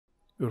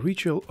a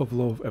Ritual of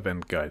Love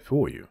event guide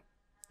for you.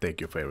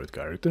 Take your favorite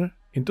character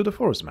into the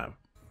forest map.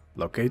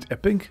 Locate a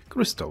pink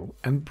crystal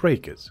and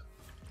break it.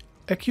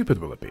 A cupid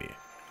will appear.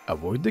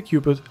 Avoid the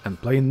cupid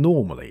and play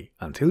normally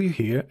until you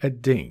hear a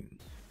ding.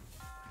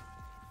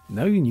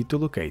 Now you need to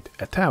locate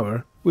a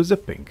tower with a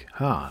pink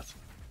heart.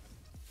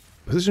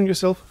 Position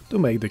yourself to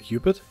make the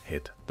cupid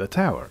hit the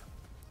tower.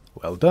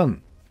 Well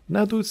done!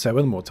 Now do it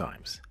 7 more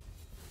times.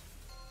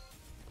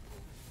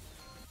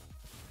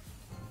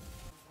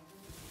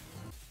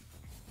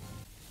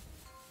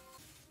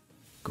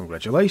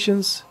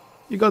 Congratulations!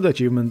 You got the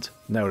achievement.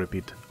 Now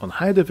repeat on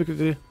high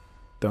difficulty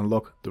to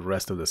unlock the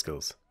rest of the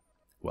skills.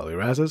 While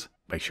you're at it,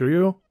 make sure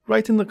you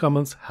write in the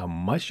comments how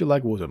much you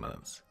like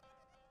watermelons.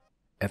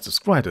 And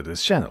subscribe to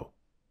this channel.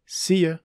 See ya!